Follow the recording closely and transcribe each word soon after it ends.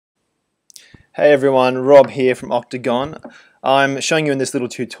Hey everyone, Rob here from Octagon. I'm showing you in this little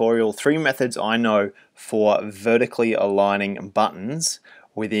tutorial 3 methods I know for vertically aligning buttons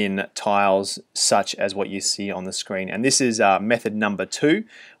within tiles such as what you see on the screen. And this is method number 2.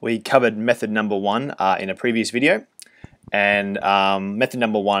 We covered method number 1 in a previous video, and method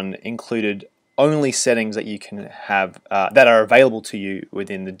number 1 included only settings that you can have that are available to you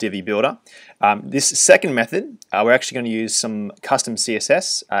within the Divi builder. This second method, we're actually going to use some custom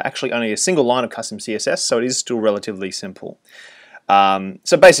CSS, actually only a single line of custom CSS, so it is still relatively simple.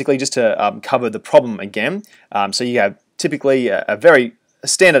 So basically, just to cover the problem again, so you have typically a very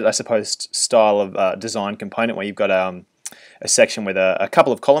standard, I suppose, style of design component where you've got a section with a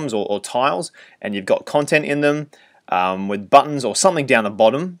couple of columns or tiles, and you've got content in them with buttons or something down the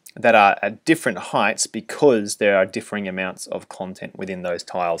bottom that are at different heights because there are differing amounts of content within those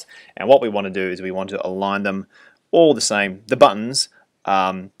tiles. And what we want to do is we want to align them all the same, the buttons,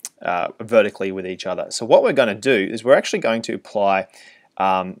 vertically with each other. So what we're going to do is we're actually going to apply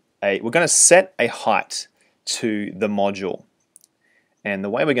we're going to set a height to the module. And the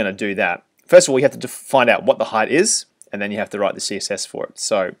way we're going to do that, first of all, we have to find out what the height is, and then you have to write the CSS for it.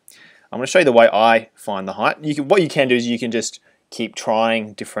 So I'm going to show you the way I find the height. What you can do is you can just keep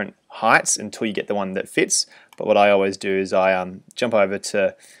trying different heights until you get the one that fits. But what I always do is I jump over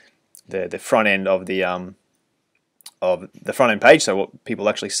to the front end of the front end page, so what people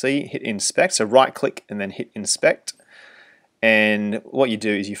actually see. Hit inspect. So right click and then hit inspect. And what you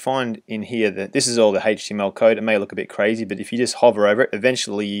do is you find in here that this is all the HTML code. It may look a bit crazy, but if you just hover over it,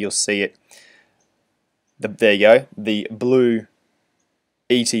 eventually you'll see it. There you go. The blue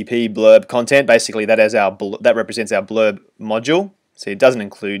ETP blurb content, basically that represents our blurb module. So it doesn't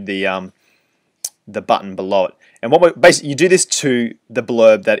include the button below it. And basically you do this to the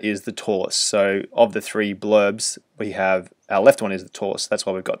blurb that is the torso. So of the 3 blurbs, we have our left one is the torso. That's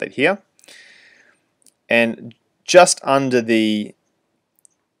why we've got that here. And just under the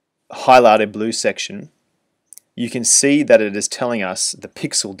highlighted blue section, you can see that it is telling us the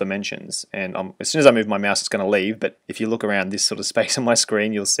pixel dimensions, and as soon as I move my mouse it's going to leave, but if you look around this sort of space on my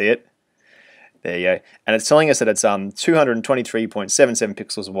screen you'll see it. There you go. And it's telling us that it's 223.77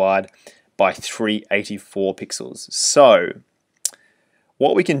 pixels wide by 384 pixels. So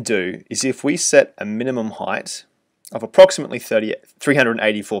what we can do is if we set a minimum height of approximately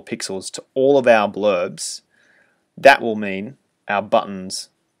 384 pixels to all of our blurbs, that will mean our buttons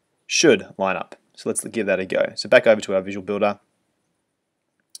should line up. So let's give that a go. So back over to our visual builder.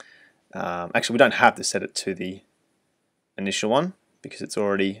 Actually, we don't have to set it to the initial one because it's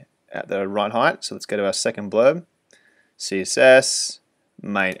already at the right height. So let's go to our second blurb. CSS,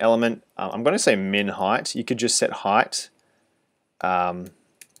 main element. I'm going to say min height. You could just set height. I'm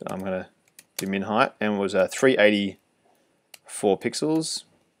going to do min height, and it was 384 pixels.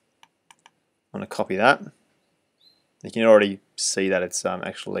 I'm going to copy that. You can already see that it's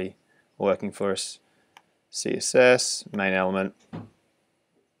actually working for us. CSS, main element.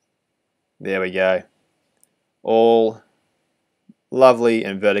 There we go. All lovely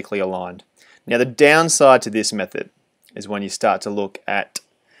and vertically aligned. Now the downside to this method is when you start to look at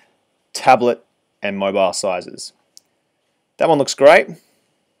tablet and mobile sizes. That one looks great,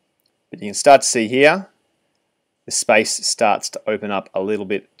 but you can start to see here the space starts to open up a little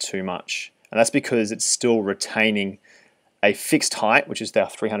bit too much. And that's because it's still retaining a fixed height, which is the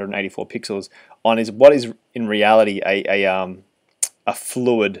 384 pixels, on what is in reality a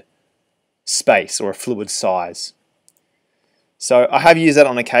fluid space or a fluid size. So I have used that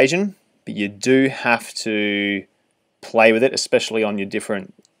on occasion, but you do have to play with it, especially on your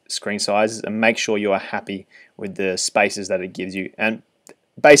different screen sizes, and make sure you are happy with the spaces that it gives you. And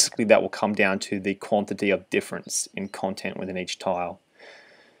basically that will come down to the quantity of difference in content within each tile.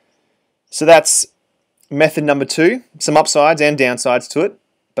 So that's method number 2, some upsides and downsides to it,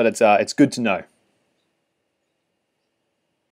 but it's good to know.